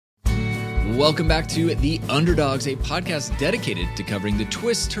Welcome back to The Underdogs, a podcast dedicated to covering the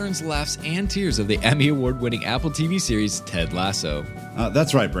twists, turns, laughs, and tears of the Emmy Award-winning Apple TV series Ted Lasso.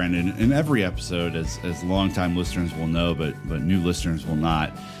 That's right, Brandon. In every episode, as longtime listeners will know, but new listeners will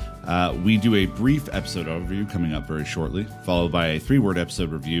not, we do a brief episode overview coming up very shortly, followed by a 3-word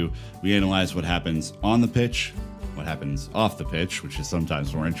episode review. We analyze what happens on the pitch, what happens off the pitch, which is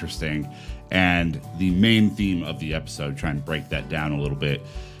sometimes more interesting, and the main theme of the episode, try and break that down a little bit.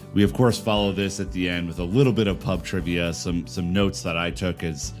 We, of course, follow this at the end with a little bit of pub trivia, some notes that I took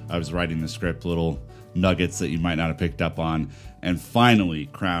as I was writing the script, little nuggets that you might not have picked up on, and finally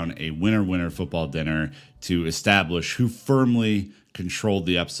crown a winner-winner football dinner to establish who firmly controlled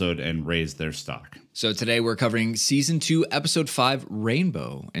the episode and raised their stock. So today we're covering Season 2, Episode 5,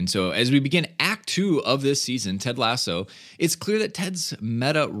 Rainbow. And so as we begin Act 2 of this season, Ted Lasso, it's clear that Ted's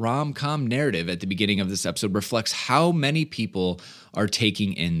meta rom-com narrative at the beginning of this episode reflects how many people are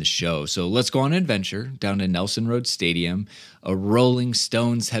taking in the show. So let's go on an adventure down to Nelson Road Stadium, a Rolling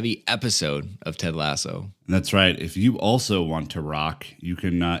Stones-heavy episode of Ted Lasso. That's right. If you also want to rock, you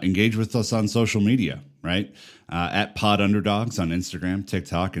can engage with us on social media, right? At Pod Underdogs on Instagram,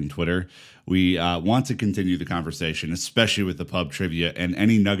 TikTok, and Twitter. We want to continue the conversation, especially with the pub trivia and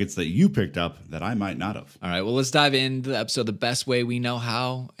any nuggets that you picked up that I might not have. All right, well, let's dive into the episode the best way we know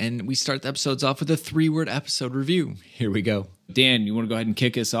how. And we start the episodes off with a 3-word episode review. Here we go. Dan, you want to go ahead and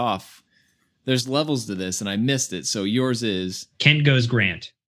kick us off? There's levels to this, and I missed it. So yours is... Kent goes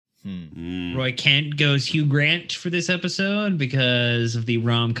Grant. Roy Kent goes Hugh Grant for this episode because of the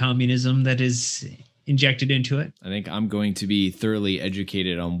rom-communism that is injected into it. I think I'm going to be thoroughly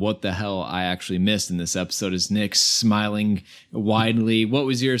educated on what the hell I actually missed in this episode. Is Nick smiling widely? What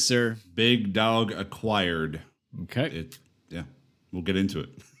was yours, sir? Big dog acquired. Okay. We'll get into it.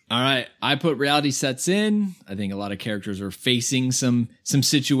 All right. I put reality sets in. I think a lot of characters are facing some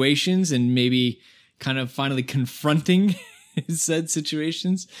situations and maybe kind of finally confronting said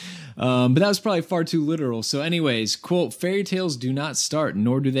situations. But that was probably far too literal. So anyways, quote, fairy tales do not start,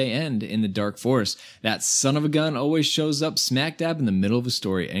 nor do they end in the dark forest. That son of a gun always shows up smack dab in the middle of a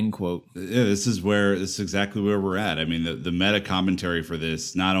story, end quote. Yeah, this is exactly where we're at. I mean, the meta commentary for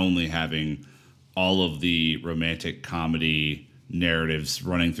this, not only having all of the romantic comedy narratives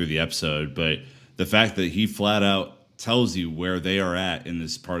running through the episode, but the fact that he flat out tells you where they are at in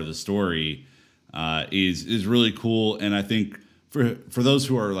this part of the story is really cool. And I think for those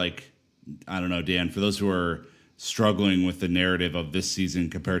who are like, I don't know, Dan, for those who are struggling with the narrative of this season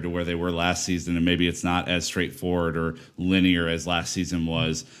compared to where they were last season, and maybe it's not as straightforward or linear as last season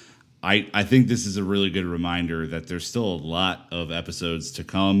was, I think this is a really good reminder that there's still a lot of episodes to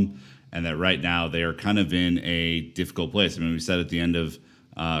come, and that right now they are kind of in a difficult place. I mean, we said at the end of,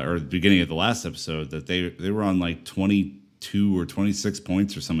 or the beginning of the last episode that they were on like 22 or 26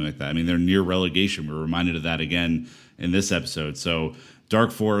 points or something like that. I mean, they're near relegation. We're reminded of that again in this episode. So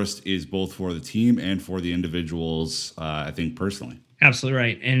Dark Forest is both for the team and for the individuals, I think, personally. Absolutely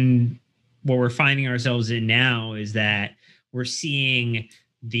right. And what we're finding ourselves in now is that we're seeing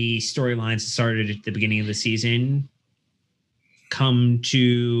the storylines that started at the beginning of the season come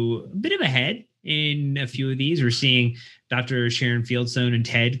to a bit of a head in a few of these. We're seeing Dr. Sharon Fieldstone and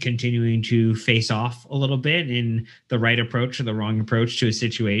Ted continuing to face off a little bit in the right approach or the wrong approach to a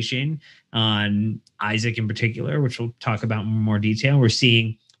situation. On Isaac in particular, which we'll talk about in more detail. We're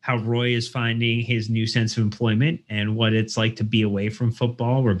seeing how Roy is finding his new sense of employment and what it's like to be away from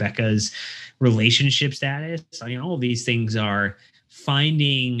football. Rebecca's relationship status. I mean, all of these things are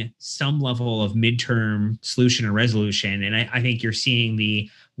finding some level of midterm solution or resolution. And I think you're seeing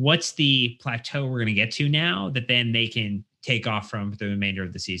what's the plateau we're going to get to now that then they can take off from the remainder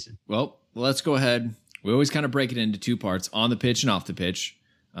of the season. Well, let's go ahead. We always kind of break it into 2 parts, on the pitch and off the pitch.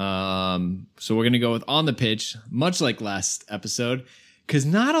 So we're going to go with on the pitch, much like last episode, because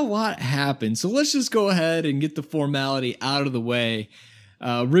not a lot happened. So let's just go ahead and get the formality out of the way.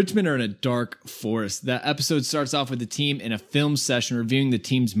 Richmond are in a dark forest. That episode starts off with the team in a film session reviewing the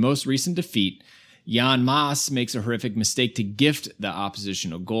team's most recent defeat. Jan Maas makes a horrific mistake to gift the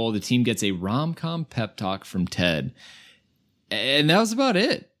opposition a goal. The team gets a rom-com pep talk from Ted. And that was about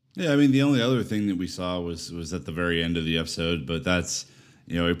it. Yeah, I mean, the only other thing that we saw was at the very end of the episode, but that's,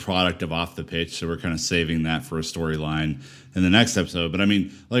 a product of off the pitch, so we're kind of saving that for a storyline in the next episode. But I mean,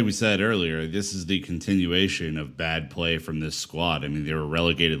 like we said earlier, this is the continuation of bad play from this squad. I mean, they were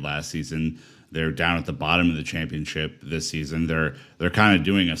relegated last season. They're down at the bottom of the championship this season. They're kind of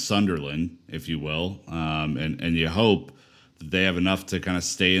doing a Sunderland, if you will, and you hope that they have enough to kind of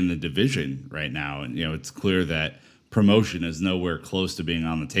stay in the division right now. And it's clear that promotion is nowhere close to being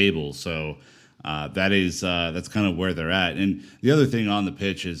on the table. So That's kind of where they're at. And the other thing on the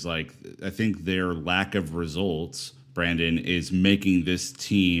pitch is like I think their lack of results, Brandon, is making this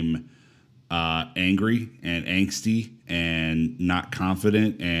team angry and angsty and not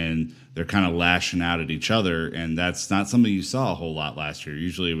confident, and they're kind of lashing out at each other. And that's not something you saw a whole lot last year.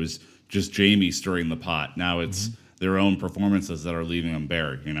 Usually it was just Jamie stirring the pot. Now it's their own performances that are leaving them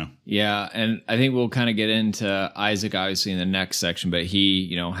bare, you know? Yeah, and I think we'll kind of get into Isaac obviously in the next section, but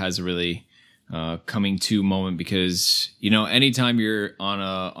he, has a really coming to moment because, anytime you're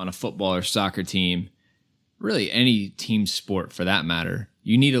on a football or soccer team, really any team sport for that matter,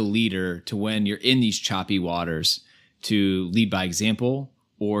 you need a leader to when you're in these choppy waters to lead by example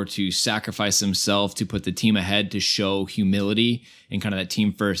or to sacrifice himself to put the team ahead to show humility and kind of that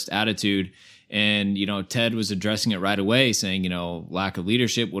team first attitude. And, Ted was addressing it right away saying, lack of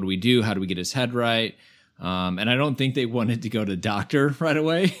leadership. What do we do? How do we get his head right? And I don't think they wanted to go to the doctor right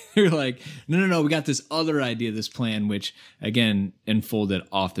away. They're like, no, we got this other idea, this plan, which again, unfolded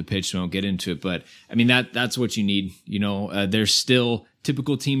off the pitch. So I won't get into it, but I mean, that's what you need. There's still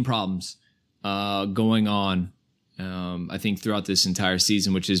typical team problems, going on. I think throughout this entire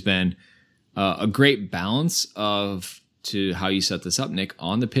season, which has been a great balance to how you set this up, Nick,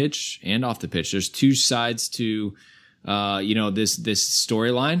 on the pitch and off the pitch. There's two sides to this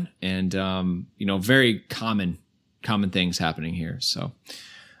storyline, and very common things happening here. So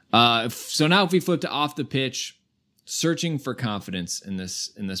now if we flip to off the pitch, searching for confidence in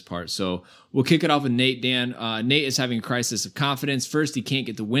this part. So we'll kick it off with Nate. Dan, Nate is having a crisis of confidence. First, he can't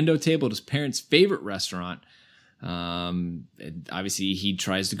get the window table at his parents' favorite restaurant. Obviously he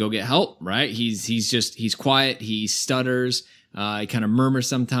tries to go get help, right? He's quiet. He stutters. He kind of murmurs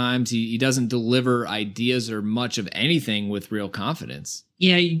sometimes. He doesn't deliver ideas or much of anything with real confidence.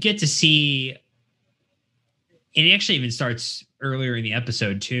 Yeah, you get to see, and it actually even starts earlier in the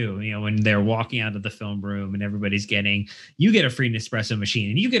episode too, when they're walking out of the film room and everybody's you get a free Nespresso machine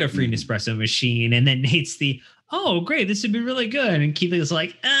and you get a free Nespresso machine. And then Nate's oh, great, this would be really good. And Keely's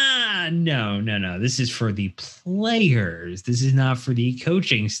like, no, this is for the players. This is not for the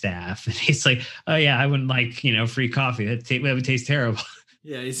coaching staff. And he's like, oh yeah, I wouldn't like, free coffee. That would taste terrible.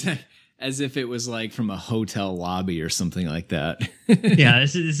 Yeah, he's as if it was like from a hotel lobby or something like that. Yeah,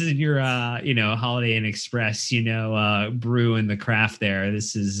 this is your Holiday Inn Express, brew and the craft there.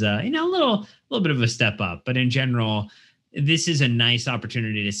 This is a little bit of a step up, but in general, this is a nice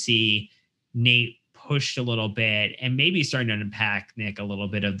opportunity to see Nate pushed a little bit and maybe starting to unpack, Nick, a little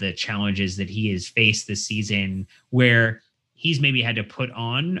bit of the challenges that he has faced this season, where he's maybe had to put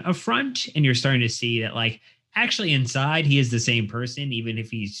on a front, and you're starting to see that actually inside he is the same person, even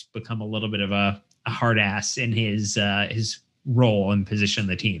if he's become a little bit of a hard ass in his role and position on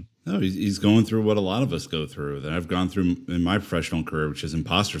the team. No, he's going through what a lot of us go through, that I've gone through in my professional career, which is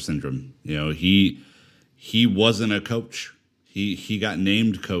imposter syndrome. He wasn't a coach. He got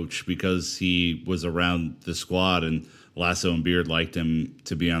named coach because he was around the squad and Lasso and Beard liked him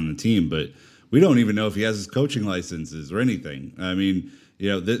to be on the team. But we don't even know if he has his coaching licenses or anything. I mean,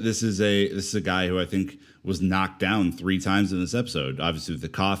 this is a guy who I think was knocked down 3 times in this episode. Obviously with the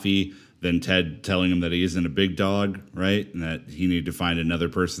coffee, then Ted telling him that he isn't a big dog, right? And that he needed to find another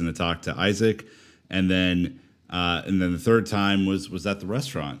person to talk to Isaac. And then the third time was at the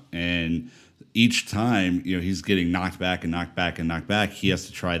restaurant. And each time, he's getting knocked back and knocked back and knocked back. He has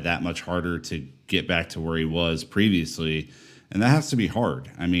to try that much harder to get back to where he was previously. And that has to be hard.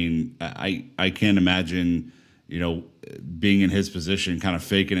 I mean, I can't imagine, being in his position, kind of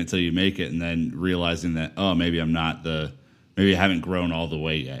faking it till you make it and then realizing that, oh, maybe I haven't grown all the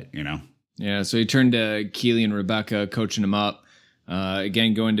way yet, Yeah, so he turned to Keely and Rebecca, coaching him up.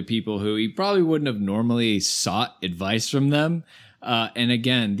 Again, going to people who he probably wouldn't have normally sought advice from them. And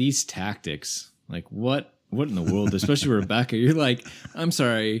again, these tactics, what in the world, especially Rebecca, you're like, I'm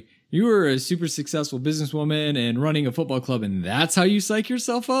sorry, you were a super successful businesswoman and running a football club, and that's how you psych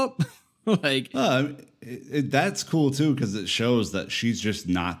yourself up? That's cool too, because it shows that she's just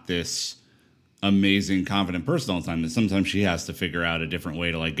not this amazing, confident person all the time. That sometimes she has to figure out a different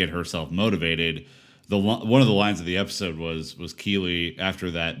way to get herself motivated. One of the lines of the episode was Keely, after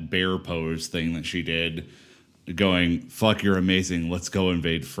that bear pose thing that she did, going, "Fuck, you're amazing. Let's go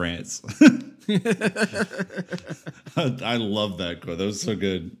invade France." I love that quote. That was so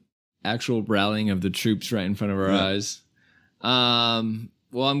good. Actual rallying of the troops right in front of our eyes.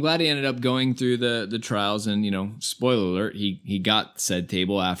 Well, I'm glad he ended up going through the trials, and spoiler alert, he got said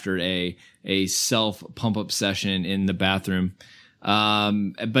table after a self pump up session in the bathroom.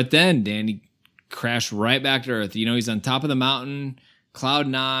 But then Danny crashed right back to earth. He's on top of the mountain, cloud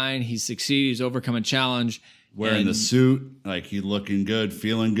 9. He's succeeded. He's overcome a challenge. Wearing the suit, like he looking good,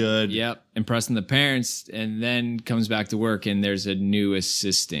 feeling good. Yep, impressing the parents, and then comes back to work, and there's a new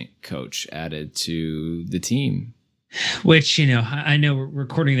assistant coach added to the team. Which, I know we're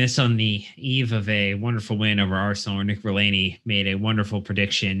recording this on the eve of a wonderful win over Arsenal. Nick Verlaney made a wonderful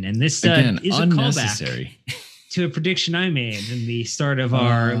prediction, and this Again, is unnecessary. A callback to a prediction I made in the start of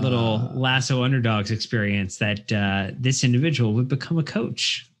our little Lasso Underdogs experience that this individual would become a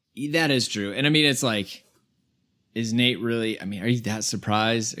coach. That is true, and I mean, it's like, is Nate really? I mean, are you that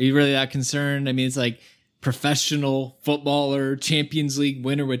surprised? Are you really that concerned? I mean, it's like professional footballer, Champions League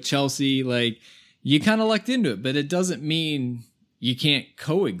winner with Chelsea. Like, you kind of lucked into it, but it doesn't mean you can't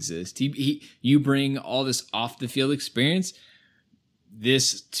coexist. You bring all this off the field experience.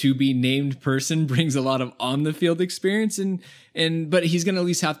 This to be named person brings a lot of on the field experience, but he's going to at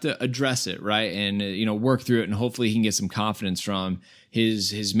least have to address it, right? And work through it, and hopefully he can get some confidence from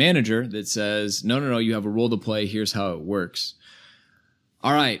his manager that says, no, you have a role to play. Here's how it works.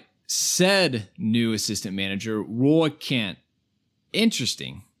 All right, said new assistant manager Roy Kent.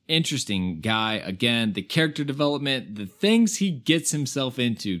 Interesting guy. Again, the character development, the things he gets himself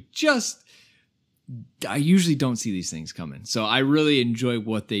into, I usually don't see these things coming. So I really enjoy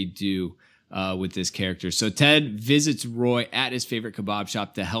what they do with this character. So Ted visits Roy at his favorite kebab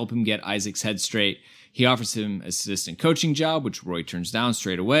shop to help him get Isaac's head straight. He offers him an assistant coaching job, which Roy turns down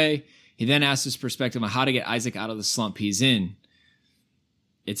straight away. He then asks his perspective on how to get Isaac out of the slump he's in.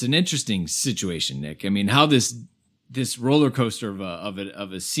 It's an interesting situation, Nick. I mean, how this roller coaster of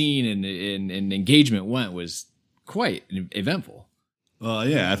a scene and engagement went was quite eventful. Well,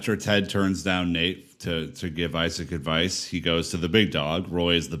 yeah, after Ted turns down Nate to give Isaac advice, he goes to the big dog.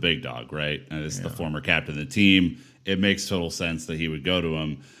 Roy is the big dog, right? And it's the former captain of the team. It makes total sense that he would go to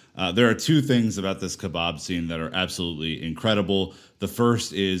him. There are two things about this kebab scene that are absolutely incredible. The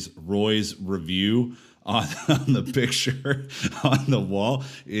first is Roy's review on the picture on the wall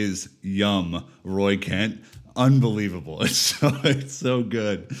is Yum, Roy Kent. Unbelievable. It's so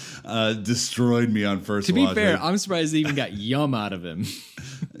good. Destroyed me on first watch. To be fair, I'm surprised they even got Yum out of him.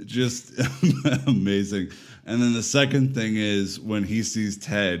 Just amazing. And then the second thing is when he sees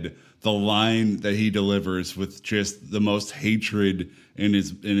Ted, the line that he delivers with just the most hatred in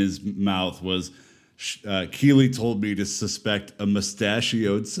his mouth was, Keeley told me to suspect a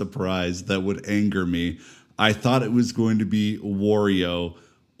mustachioed surprise that would anger me. I thought it was going to be Wario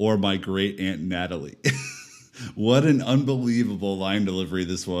or my great aunt Natalie. What an unbelievable line delivery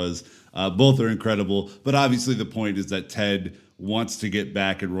this was. Both are incredible, but obviously the point is that Ted wants to get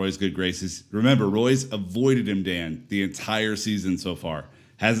back in Roy's good graces. Remember, Roy's avoided him, Dan, the entire season so far.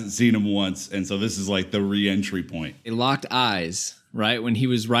 Hasn't seen him once, and so this is like the re-entry point. They locked eyes, right? When he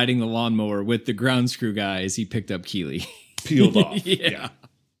was riding the lawnmower with the ground screw guys, he picked up Keeley. Peeled off. Yeah.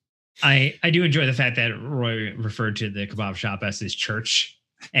 I do enjoy the fact that Roy referred to the kebab shop as his church.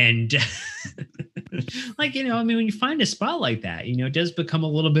 And when you find a spot like that, it does become a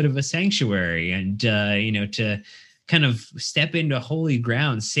little bit of a sanctuary, and, to kind of step into holy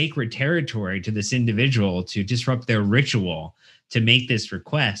ground, sacred territory to this individual to disrupt their ritual, to make this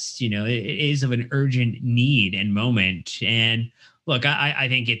request, it is of an urgent need and moment. And look, I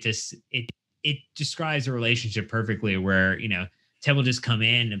think it describes a relationship perfectly where, Ted will just come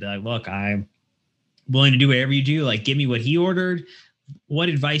in and be like, look, I'm willing to do whatever you do. Like, give me what he ordered. What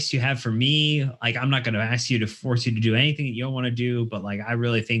advice do you have for me? Like, I'm not going to ask you to force you to do anything that you don't want to do, but like, I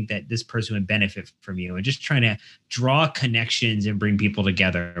really think that this person would benefit from you, and just trying to draw connections and bring people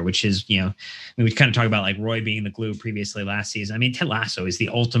together, which is, we kind of talk about like Roy being the glue previously last season. I mean, Ted Lasso is the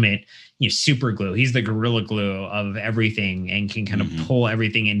ultimate, super glue. He's the gorilla glue of everything and can kind of pull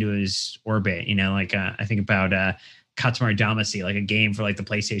everything into his orbit. I think about, Katamari Damacy, like a game for like the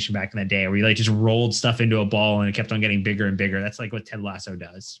PlayStation back in the day, where you like just rolled stuff into a ball and it kept on getting bigger and bigger. That's like what Ted Lasso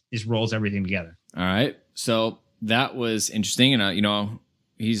does. He just rolls everything together. All right. So that was interesting. And,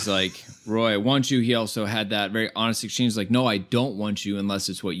 he's like, Roy, I want you. He also had that very honest exchange. Like, no, I don't want you unless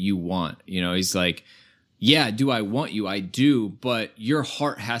it's what you want. He's like, yeah, do I want you? I do. But your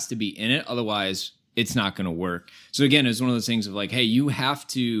heart has to be in it. Otherwise, it's not going to work. So again, it's one of those things of like, hey, you have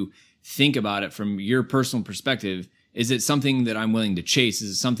to think about it from your personal perspective. Is it something that I'm willing to chase?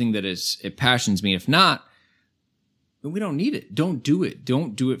 Is it something that it passions me? If not, then we don't need it. Don't do it.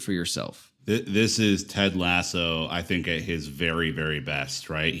 Don't do it for yourself. This is Ted Lasso, I think, at his very, very best,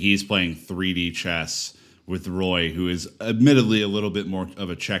 right? He's playing 3D chess with Roy, who is admittedly a little bit more of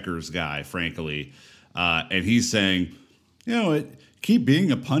a checkers guy, frankly. And he's saying, keep being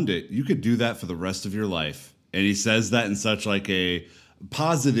a pundit. You could do that for the rest of your life. And he says that in such like a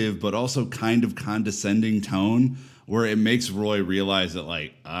positive but also kind of condescending tone. where it makes Roy realize that,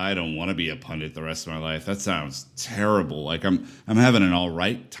 like, I don't want to be a pundit the rest of my life. That sounds terrible. Like, I'm having an all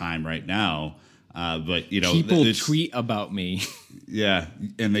right time right now. But, you know, people tweet about me. Yeah.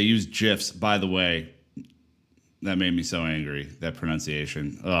 And they use GIFs. By the way, that made me so angry. That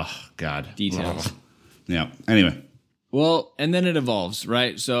pronunciation. Oh, God. Details. Ugh. Yeah. Anyway. Well, and then it evolves,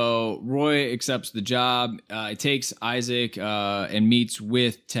 right? So Roy accepts the job. It takes Isaac and meets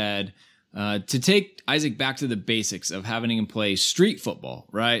with Ted to take Isaac back to the basics of having him play street football,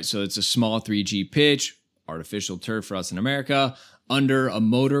 right? So it's a small 3G pitch, artificial turf for us in America, under a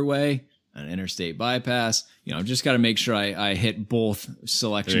motorway, an interstate bypass. You know, I've just got to make sure I hit both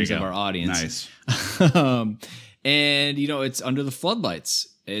selections of our audience. Nice. And, you know, it's under the floodlights.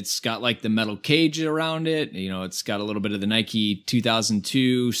 It's got like the metal cage around it. You know, it's got a little bit of the Nike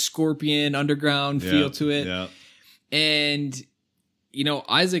 2002 Scorpion underground feel to it. Yeah. And, you know,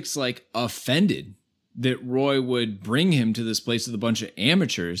 Isaac's like offended that Roy would bring him to this place with a bunch of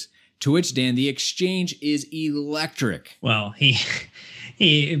amateurs, to which, Dan, the exchange is electric. Well, he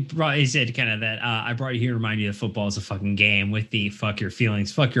said kind of that I brought you here to remind you that football is a fucking game with the fuck your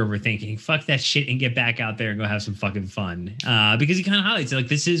feelings, fuck your overthinking, fuck that shit and get back out there and go have some fucking fun. Because he kind of highlights it, like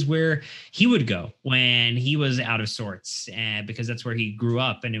this is where he would go when he was out of sorts, and because that's where he grew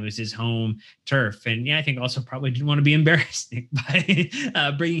up and it was his home turf. And yeah, I think also probably didn't want to be embarrassed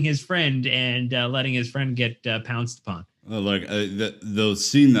by bringing his friend and letting his friend get pounced upon. Like the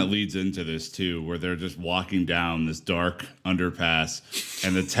scene that leads into this too, where they're just walking down this dark underpass,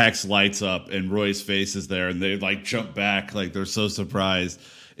 and the text lights up, and Roy's face is there, and they like jump back, like they're so surprised.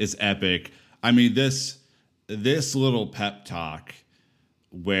 It's epic. I mean, this little pep talk,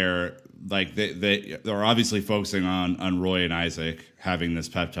 where like they're obviously focusing on Roy and Isaac having this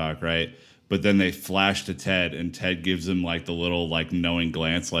pep talk, right? But then they flash to Ted, and Ted gives him like the little like knowing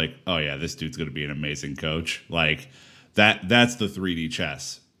glance, like, oh yeah, this dude's gonna be an amazing coach, like. That's the 3D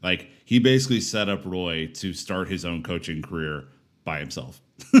chess. Like, he basically set up Roy to start his own coaching career by himself.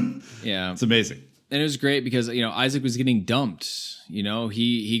 Yeah. It's amazing. And it was great because, you know, Isaac was getting dumped. You know,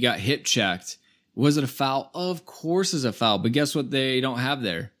 he got hip checked. Was it a foul? Of course it's a foul. But guess what they don't have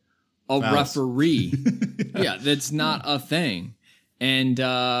there? A referee. Yeah, that's not a thing. And,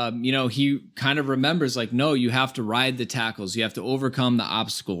 you know, he kind of remembers, like, no, you have to ride the tackles. You have to overcome the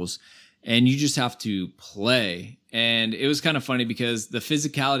obstacles. And you just have to play. And it was kind of funny because the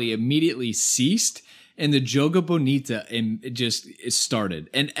physicality immediately ceased and the Joga Bonita just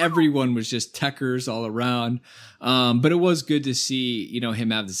started. And everyone was just techers all around. But it was good to see, you know, him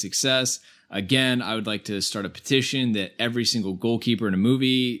have the success. Again, I would like to start a petition that every single goalkeeper in a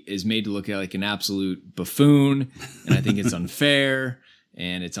movie is made to look like an absolute buffoon. And I think it's unfair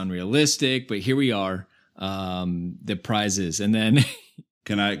and it's unrealistic. But here we are, the prizes. And then...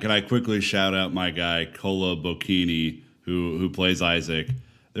 Can I quickly shout out my guy Cola Bocchini, who plays Isaac?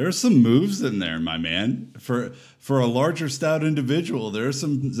 There are some moves in there, my man. For a larger, stout individual, there are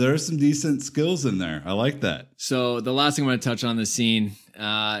some decent skills in there. I like that. So the last thing I'm going to touch on this scene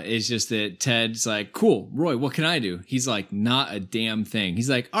is just that Ted's like, "Cool, Roy, what can I do?" He's like, "Not a damn thing." He's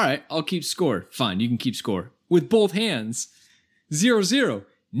like, "All right, I'll keep score. Fine, you can keep score with both hands. 0-0,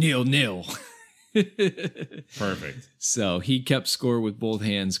 0-0." Perfect. So he kept score with both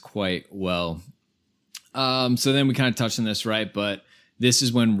hands quite well. So then we kind of touched on this, right? But this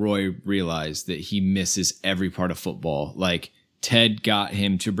is when Roy realized that he misses every part of football. Like, Ted got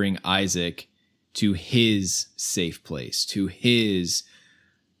him to bring Isaac to his safe place, to his,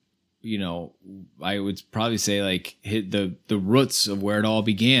 you know, I would probably say like hit the roots of where it all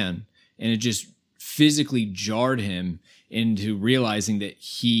began. And it just physically jarred him into realizing that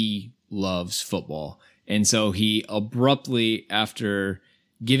he loves football. And so he abruptly, after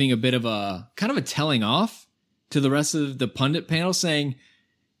giving a bit of a kind of a telling off to the rest of the pundit panel, saying,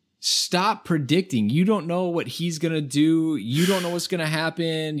 "Stop predicting. You don't know what he's going to do. You don't know what's going to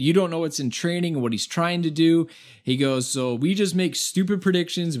happen. You don't know what's in training and what he's trying to do." He goes, "So we just make stupid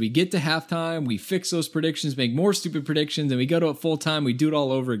predictions. We get to halftime. We fix those predictions, make more stupid predictions, and we go to it full time. We do it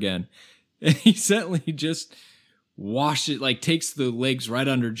all over again." And he certainly just wash it, like takes the legs right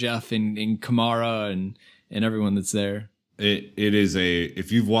under Jeff and Kamara and everyone that's there. It is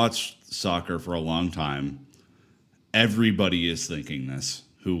if you've watched soccer for a long time, everybody is thinking this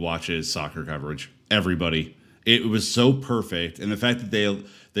who watches soccer coverage. Everybody. It was so perfect. And the fact that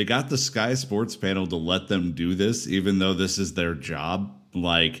they got the Sky Sports panel to let them do this, even though this is their job,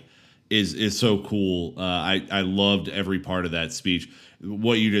 like is so cool. I loved every part of that speech.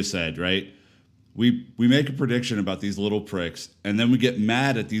 What you just said, right? We make a prediction about these little pricks, and then we get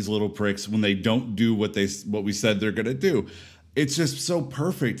mad at these little pricks when they don't do what we said they're going to do. It's just so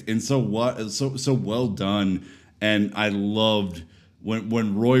perfect and so well done. And I loved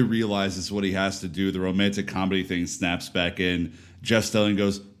when Roy realizes what he has to do, the romantic comedy thing snaps back in. Jeff Stelling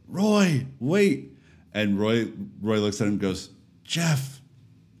goes, Roy, wait. And Roy looks at him and goes, Jeff,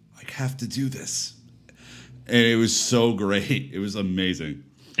 I have to do this. And it was so great. It was amazing.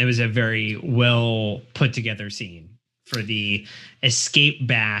 It was a very well put together scene for the escape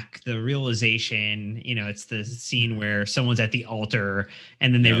back, the realization, it's the scene where someone's at the altar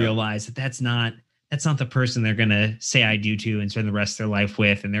and then they realize that that's not the person they're going to say I do to and spend the rest of their life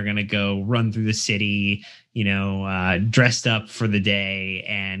with. And they're going to go run through the city, dressed up for the day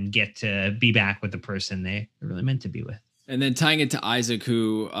and get to be back with the person they really meant to be with. And then tying it to Isaac,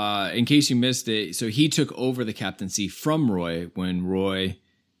 who, in case you missed it, so he took over the captaincy from Roy when Roy,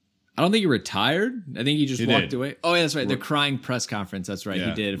 I don't think he retired. I think he just walked away. Oh, yeah, that's right. The crying press conference. That's right. Yeah,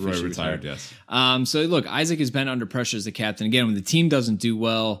 he did. Roy retired, yes. So look, Isaac has been under pressure as the captain. Again, when the team doesn't do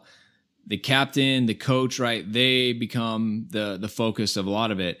well, the captain, the coach, right, they become the focus of a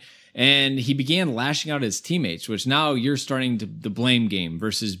lot of it. And he began lashing out at his teammates, which now you're starting the blame game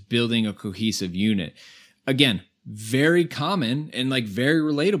versus building a cohesive unit. Again, very common and very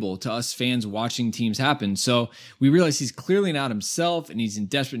relatable to us fans watching teams happen. So we realize he's clearly not himself and he's in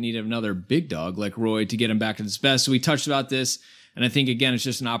desperate need of another big dog like Roy to get him back to his best. So we touched about this. And I think, again, it's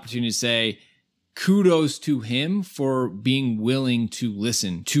just an opportunity to say kudos to him for being willing to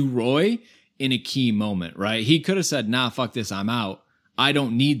listen to Roy in a key moment, right? He could have said, nah, fuck this. I'm out. I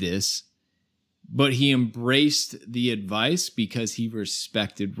don't need this. But he embraced the advice because he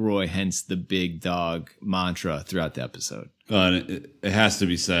respected Roy, hence the big dog mantra throughout the episode. It has to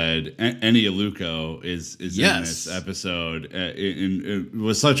be said, Eni Aluko is in this episode. It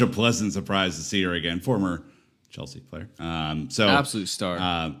was such a pleasant surprise to see her again, former Chelsea player. So absolute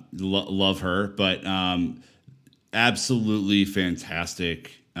star. Love her, but absolutely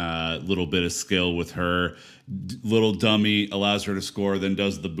fantastic. Little bit of skill with her. Little dummy allows her to score, then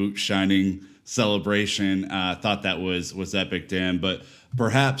does the boot shining celebration. Thought that was epic, Dan. But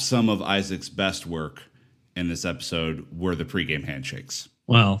perhaps some of Isaac's best work in this episode were the pregame handshakes.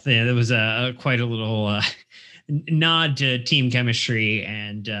 Well, there was quite a little nod to team chemistry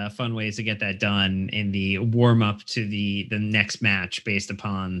and fun ways to get that done in the warm up to the next match based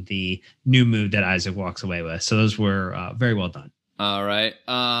upon the new move that Isaac walks away with. So those were very well done. All right.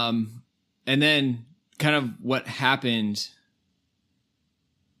 And then kind of what happened.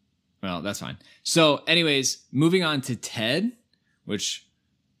 Well, that's fine. So anyways, moving on to Ted, which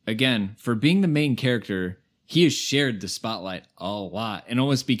again, for being the main character, he has shared the spotlight a lot and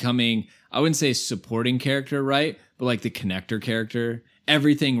almost becoming, I wouldn't say a supporting character, right? But the connector character.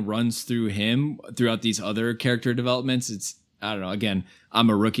 Everything runs through him throughout these other character developments. It's, I don't know. Again, I'm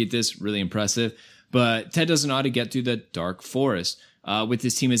a rookie at this, really impressive. But Ted doesn't know how to get through the dark forest with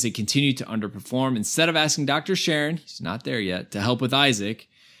his team as they continue to underperform. Instead of asking Dr. Sharon, he's not there yet, to help with Isaac,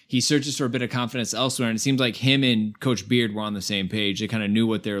 he searches for a bit of confidence elsewhere. And it seems like him and Coach Beard were on the same page. They kind of knew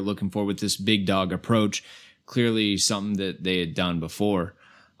what they were looking for with this big dog approach. Clearly something that they had done before.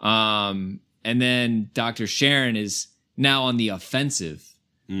 And then Dr. Sharon is now on the offensive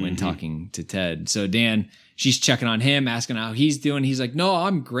when talking to Ted. So Dan, she's checking on him, asking how he's doing. He's like, no,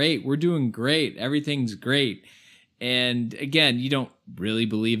 I'm great. We're doing great. Everything's great. And again, you don't really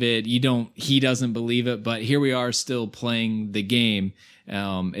believe it. He doesn't believe it, but here we are still playing the game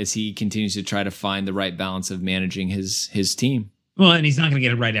as he continues to try to find the right balance of managing his team. Well, and he's not going to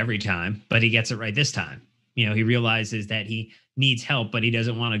get it right every time, but he gets it right this time. He realizes that he needs help, but he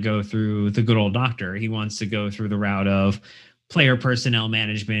doesn't want to go through the good old doctor. He wants to go through the route of player personnel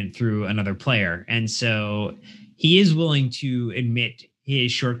management through another player. And so he is willing to admit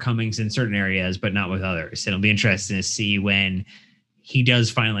his shortcomings in certain areas, but not with others. It'll be interesting to see when he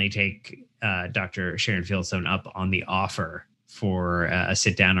does finally take Dr. Sharon Fieldstone up on the offer for a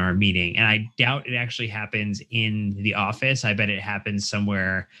sit down or a meeting. And I doubt it actually happens in the office. I bet it happens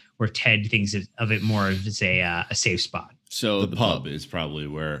somewhere where Ted thinks of it more as a safe spot. So the pub is probably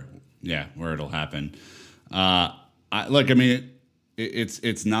where it'll happen.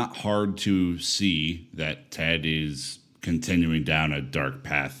 It's not hard to see that Ted is continuing down a dark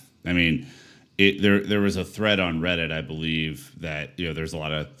path. I mean, there was a thread on Reddit, I believe, that there's a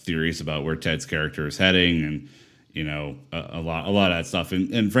lot of theories about where Ted's character is heading, and a lot of that stuff.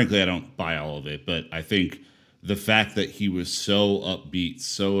 And frankly, I don't buy all of it, but I think the fact that he was so upbeat,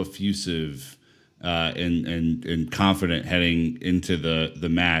 so effusive, and confident heading into the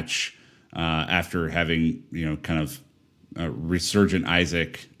match after having kind of resurgent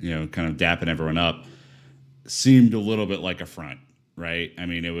Isaac, kind of dapping everyone up, seemed a little bit like a front, right? I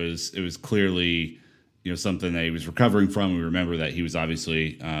mean, it was clearly something that he was recovering from. We remember that he was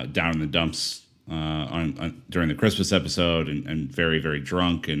obviously down in the dumps during the Christmas episode, and very, very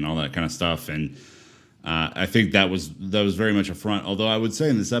drunk and all that kind of stuff. And I think that was very much a front. Although I would say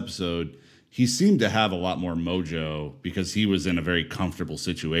in this episode, he seemed to have a lot more mojo because he was in a very comfortable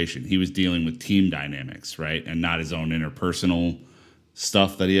situation. He was dealing with team dynamics, right? And not his own interpersonal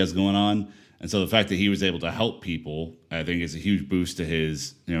stuff that he has going on. And so the fact that he was able to help people, I think, is a huge boost to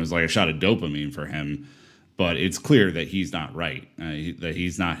his, it was like a shot of dopamine for him. But it's clear that he's not right, that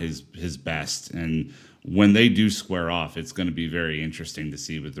he's not his best. And when they do square off, it's going to be very interesting to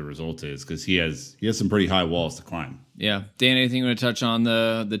see what the result is, because he has some pretty high walls to climb. Yeah. Dan, anything you want to touch on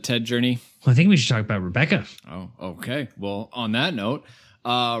the Ted journey? Well, I think we should talk about Rebecca. Oh, okay. Well, on that note,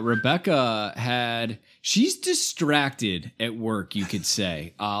 Rebecca she's distracted at work, you could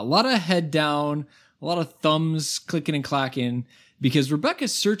say. A lot of head down, a lot of thumbs clicking and clacking, because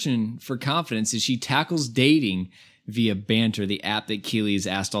Rebecca's searching for confidence as she tackles dating via Banter, the app that Keely's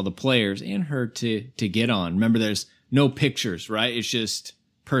asked all the players and her to get on. Remember, there's no pictures, right? It's just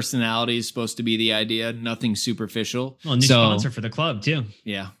personality is supposed to be the idea, nothing superficial. Well, new sponsor for the club, too.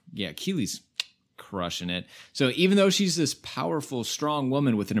 Yeah, Keely's crushing it. So even though she's this powerful, strong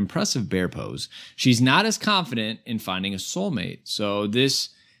woman with an impressive bear pose, she's not as confident in finding a soulmate. So this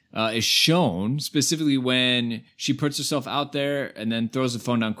is shown specifically when she puts herself out there and then throws the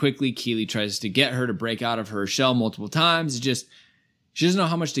phone down quickly. Keely tries to get her to break out of her shell multiple times. She doesn't know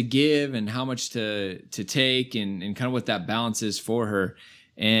how much to give and how much to take, and kind of what that balance is for her.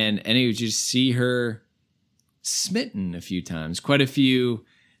 And you just see her smitten a few times, quite a few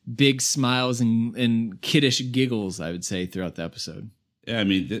big smiles and kiddish giggles, I would say, throughout the episode. Yeah, I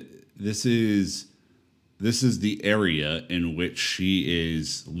mean, this is the area in which she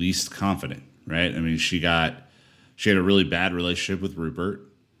is least confident, right? I mean, she had a really bad relationship with Rupert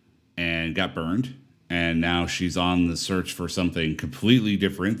and got burned, and now she's on the search for something completely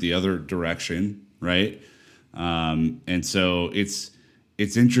different, the other direction, right? And so it's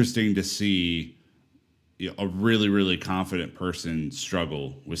interesting to see a really, really confident person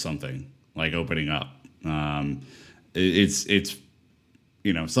struggle with something like opening up. It's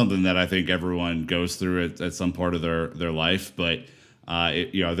something that I think everyone goes through at some part of their life. But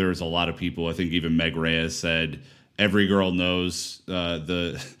there's a lot of people. I think even Meg Reyes said every girl knows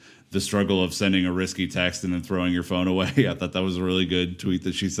the struggle of sending a risky text and then throwing your phone away. I thought that was a really good tweet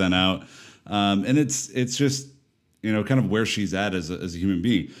that she sent out. And it's just, kind of where she's at as a human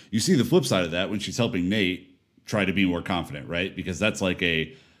being. You see the flip side of that when she's helping Nate try to be more confident, right? Because that's like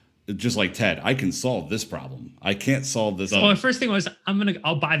just like Ted, I can solve this problem. I can't solve this. Well, the first thing was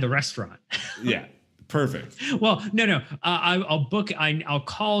I'll buy the restaurant. Yeah, perfect. Well, no, I'll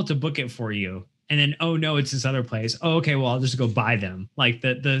call to book it for you. And then, oh no, it's this other place. Oh, okay, well, I'll just go buy them. Like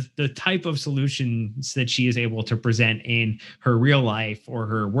the type of solutions that she is able to present in her real life or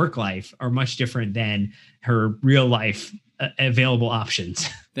her work life are much different than her real life available options.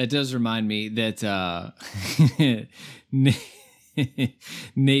 That does remind me that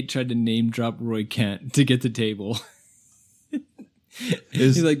Nate tried to name drop Roy Kent to get the table.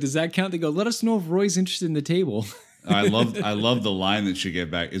 He's like, does that count? They go, let us know if Roy's interested in the table. I love the line that she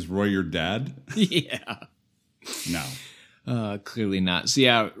gave back. Is Roy your dad? Yeah. No. Clearly not. So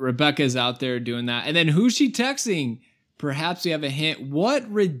yeah, Rebecca's out there doing that. And then who's she texting? Perhaps we have a hint. What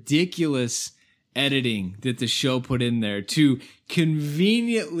ridiculous editing that the show put in there to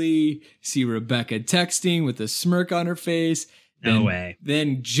conveniently see Rebecca texting with a smirk on her face. No way.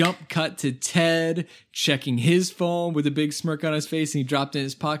 Then jump cut to Ted checking his phone with a big smirk on his face, and he dropped it in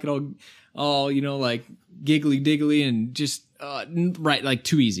his pocket all like giggly diggly and just right, like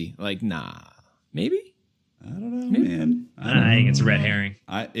too easy. Like, nah, maybe? I don't know, man. I think it's a red herring.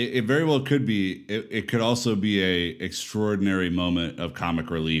 It very well could be. It could also be a extraordinary moment of comic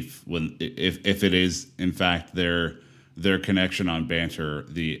relief if it is in fact their connection on Banter,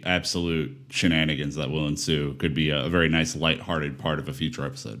 the absolute shenanigans that will ensue could be a very nice lighthearted part of a future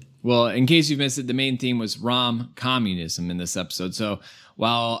episode. Well, in case you've missed it, the main theme was Rom communism in this episode. So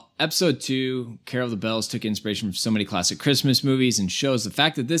while episode 2, Carol of the Bells, took inspiration from so many classic Christmas movies and shows, the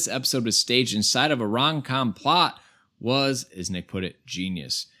fact that this episode was staged inside of a rom-com plot was, as Nick put it,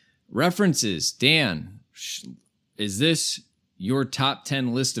 genius. References. Dan, is this your top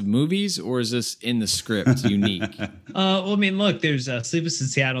 10 list of movies, or is this in the script unique? Well, I mean, look, there's Sleepless in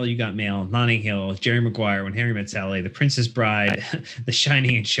Seattle, You Got Mail, Notting Hill, Jerry Maguire, When Harry Met Sally, The Princess Bride, The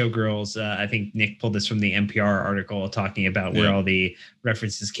Shining, and Showgirls. I think Nick pulled this from the NPR article talking about where all the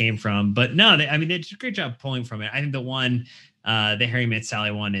references came from. But no, they did a great job pulling from it. I think the one, the Harry Met Sally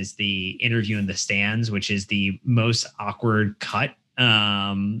one, is the interview in the stands, which is the most awkward cut.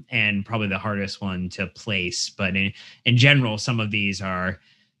 And probably the hardest one to place. But in general, some of these are,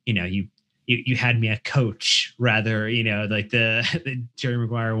 you you had me a coach rather, like the Jerry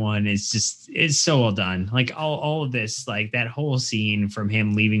Maguire one is so well done. Like all of this, like that whole scene from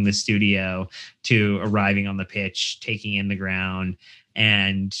him leaving the studio to arriving on the pitch, taking in the ground,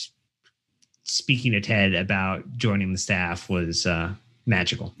 and speaking to Ted about joining the staff was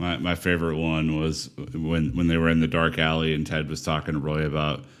magical. My favorite one was when they were in the dark alley and Ted was talking to Roy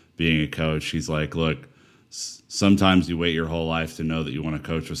about being a coach. He's like, look, sometimes you wait your whole life to know that you want to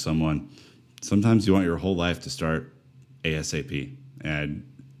coach with someone. Sometimes you want your whole life to start ASAP. And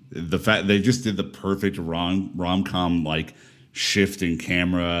the fact they just did the perfect rom-com like shift in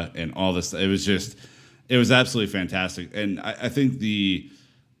camera and all this. It was absolutely fantastic. And I think we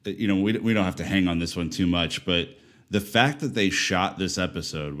don't have to hang on this one too much, but the fact that they shot this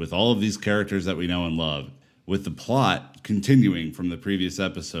episode with all of these characters that we know and love, with the plot continuing from the previous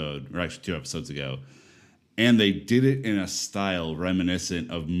episode, or actually 2 episodes ago, and they did it in a style reminiscent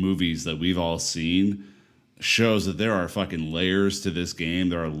of movies that we've all seen, shows that there are fucking layers to this game.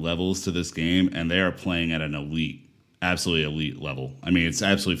 There are levels to this game, and they are playing at an absolutely elite level. I mean, it's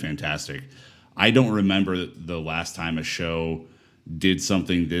absolutely fantastic. I don't remember the last time a show did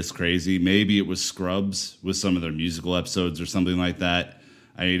something this crazy. Maybe it was Scrubs with some of their musical episodes or something like that.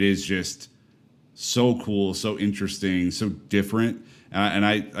 I mean, it is just so cool, so interesting, so different. And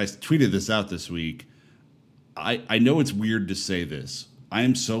I tweeted this out this week. I know it's weird to say this. I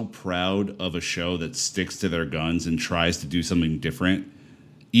am so proud of a show that sticks to their guns and tries to do something different,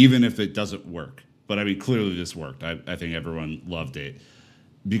 even if it doesn't work. But I mean, clearly this worked. I think everyone loved it.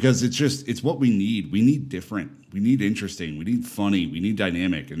 Because it's what we need. We need different. We need interesting. We need funny. We need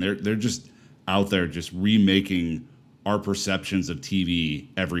dynamic. And they're just out there just remaking our perceptions of TV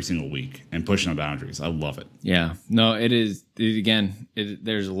every single week and pushing the boundaries. I love it. Yeah. No, it is.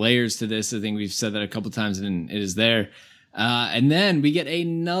 There's layers to this. I think we've said that a couple times, and it is there. And then we get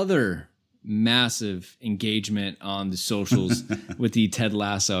another massive engagement on the socials with the Ted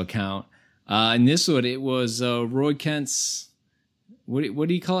Lasso account. And this one, it was Roy Kent's. What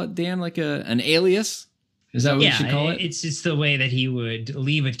do you call it, Dan? Like an alias? Is that what you should call it? It's just the way that he would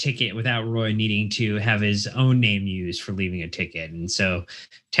leave a ticket without Roy needing to have his own name used for leaving a ticket. And so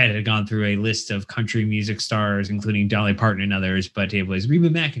Ted had gone through a list of country music stars, including Dolly Parton and others, but it was Reba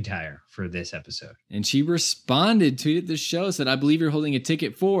McEntire for this episode. And she responded, tweeted the show, said, I believe you're holding a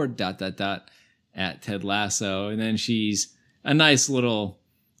ticket for ... at Ted Lasso. And then she's a nice little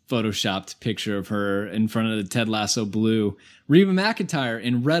photoshopped picture of her in front of the Ted Lasso blue Reba McEntire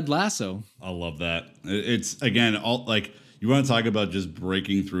in red lasso. I love that. It's again, all like you want to talk about just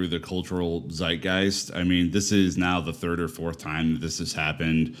breaking through the cultural zeitgeist. I mean, this is now the 3rd or 4th time that this has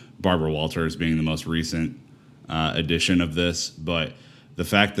happened. Barbara Walters being the most recent edition of this, but the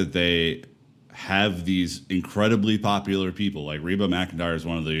fact that they have these incredibly popular people, like Reba McEntire is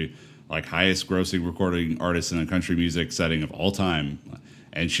one of the like highest grossing recording artists in a country music setting of all time.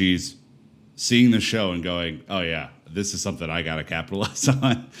 And she's seeing the show and going, oh, yeah, this is something I got to capitalize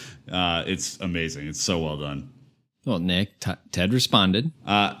on. It's amazing. It's so well done. Well, Nick, Ted responded.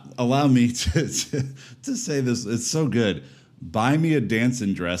 Allow me to say this. It's so good. Buy me a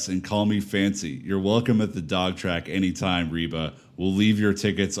dancing dress and call me fancy. You're welcome at the dog track anytime, Reba. We'll leave your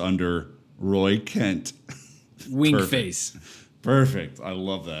tickets under Roy Kent. Wink face. Perfect. I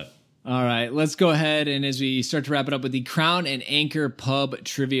love that. All right, let's go ahead, and as we start to wrap it up with the Crown and Anchor Pub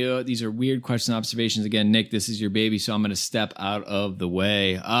Trivia, these are weird question observations. Again, Nick, this is your baby, so I'm going to step out of the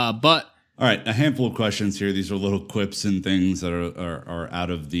way. All right, a handful of questions here. These are little quips and things that are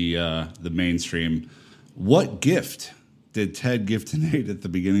out of the mainstream. What gift did Ted give to Nate at the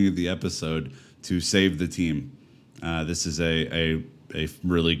beginning of the episode to save the team? This is a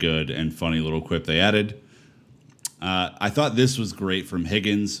really good and funny little quip they added. I thought this was great from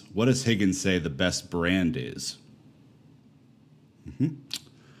Higgins. What does Higgins say the best brand is? Mm-hmm.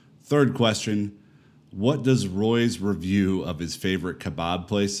 Third question. What does Roy's review of his favorite kebab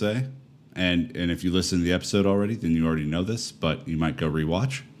place say? And if you listen to the episode already, then you already know this, but you might go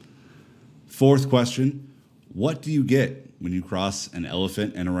rewatch. Fourth question. What do you get when you cross an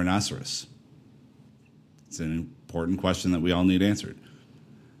elephant and a rhinoceros? It's an important question that we all need answered.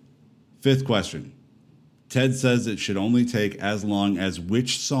 Fifth question. Ted says it should only take as long as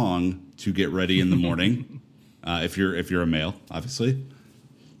which song to get ready in the morning, if you're a male, obviously.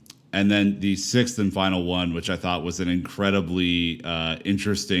 And then the sixth and final one, which I thought was an incredibly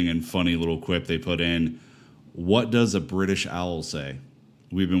interesting and funny little quip they put in. What does a British owl say?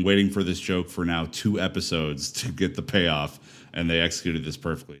 We've been waiting for this joke for now 2 episodes to get the payoff, and they executed this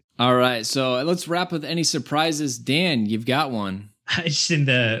perfectly. All right, so let's wrap with any surprises. Dan, you've got one. Just in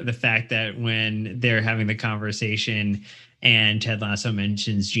the fact that when they're having the conversation and Ted Lasso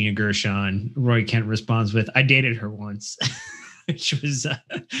mentions Gina Gershon. Roy Kent responds with, "I dated her once." Which was,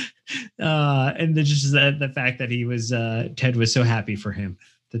 and just the fact that he was, Ted was so happy for him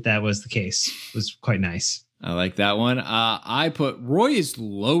that was the case was quite nice. I like that one. I put Roy is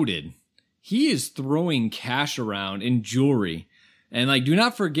loaded. He is throwing cash around in jewelry. And like, do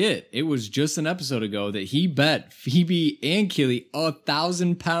not forget, it was just an episode ago that he bet Phoebe and Keely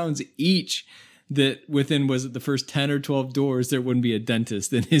 1,000 pounds each that within, was it the first 10 or 12 doors, there wouldn't be a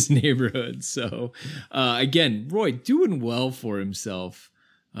dentist in his neighborhood. So again, Roy doing well for himself.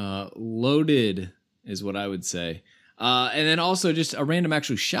 Loaded is what I would say. And then also just a random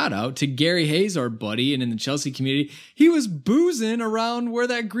actual shout out to Gary Hayes, our buddy, and in the Chelsea community. He was boozing around where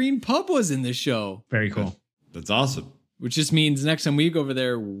that green pub was in the show. Very cool. That's awesome. Which just means next time we go over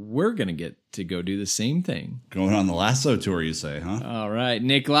there, we're going to get to go do the same thing. Going on the Lasso tour, you say, huh? All right.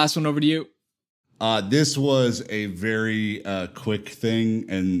 Nick, last one over to you. This was a very quick thing,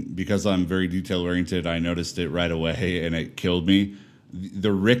 and because I'm very detail-oriented, I noticed it right away, and it killed me.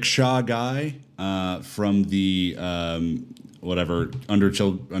 The rickshaw guy from the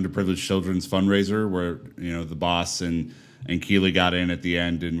underprivileged children's fundraiser, where the boss and Keely got in at the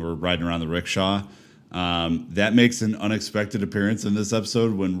end and were riding around the rickshaw. That makes an unexpected appearance in this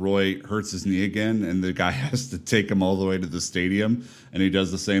episode when Roy hurts his knee again, and the guy has to take him all the way to the stadium, and he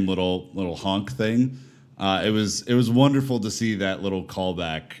does the same little honk thing. It was wonderful to see that little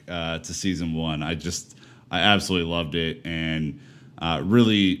callback to season 1. I absolutely loved it, and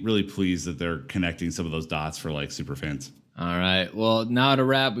really, really pleased that they're connecting some of those dots for like super fans. All right. Well, now to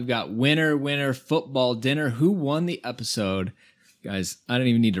wrap, we've got winner football dinner. Who won the episode? Guys, I don't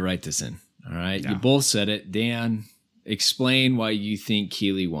even need to write this in. All right. No. You both said it. Dan, explain why you think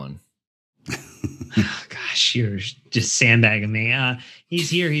Keely won. Oh, gosh, you're just sandbagging me. He's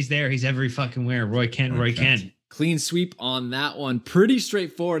here. He's there. He's every fucking where. Roy Kent. Clean sweep on that one. Pretty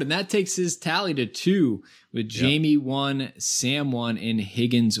straightforward. And that takes his tally to 2 with Jamie 1, Sam 1, and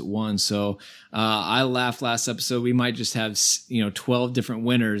Higgins 1. So I laughed last episode. We might just have 12 different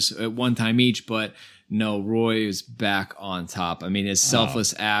winners at one time each, but no, Roy is back on top. I mean, his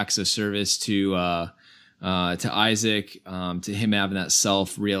selfless acts of service to Isaac, to him having that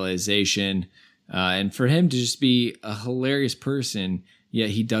self-realization, and for him to just be a hilarious person, yet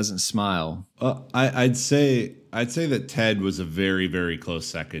he doesn't smile. I'd say that Ted was a very, very close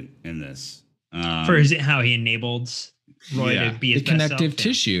second in this. For how he enabled Roy to be his the connective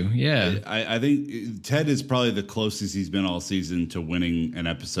tissue. Yeah. I think Ted is probably the closest he's been all season to winning an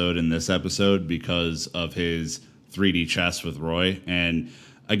episode in this episode because of his 3D chess with Roy. And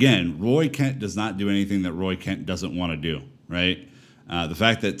again, Roy Kent does not do anything that Roy Kent doesn't want to do, right? The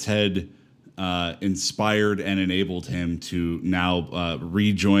fact that Ted inspired and enabled him to now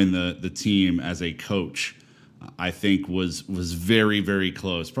rejoin the team as a coach, I think was very, very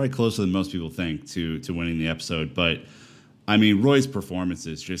close, probably closer than most people think to winning the episode. But I mean, Roy's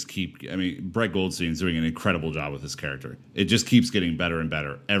performances just Brett Goldstein's doing an incredible job with his character. It just keeps getting better and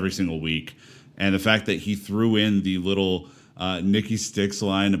better every single week. And the fact that he threw in the little Nikki Sticks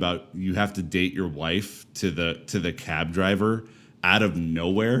line about you have to date your wife to the cab driver out of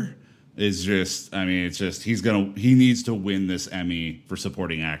nowhere is just, it's just, he needs to win this Emmy for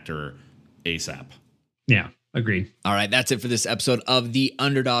supporting actor ASAP. Yeah. Agreed. All right, that's it for this episode of The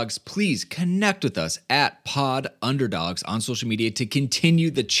Underdogs. Please connect with us at Pod Underdogs on social media to continue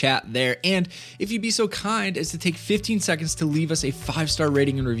the chat there. And if you'd be so kind as to take 15 seconds to leave us a 5-star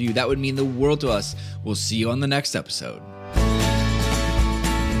rating and review, that would mean the world to us. We'll see you on the next episode.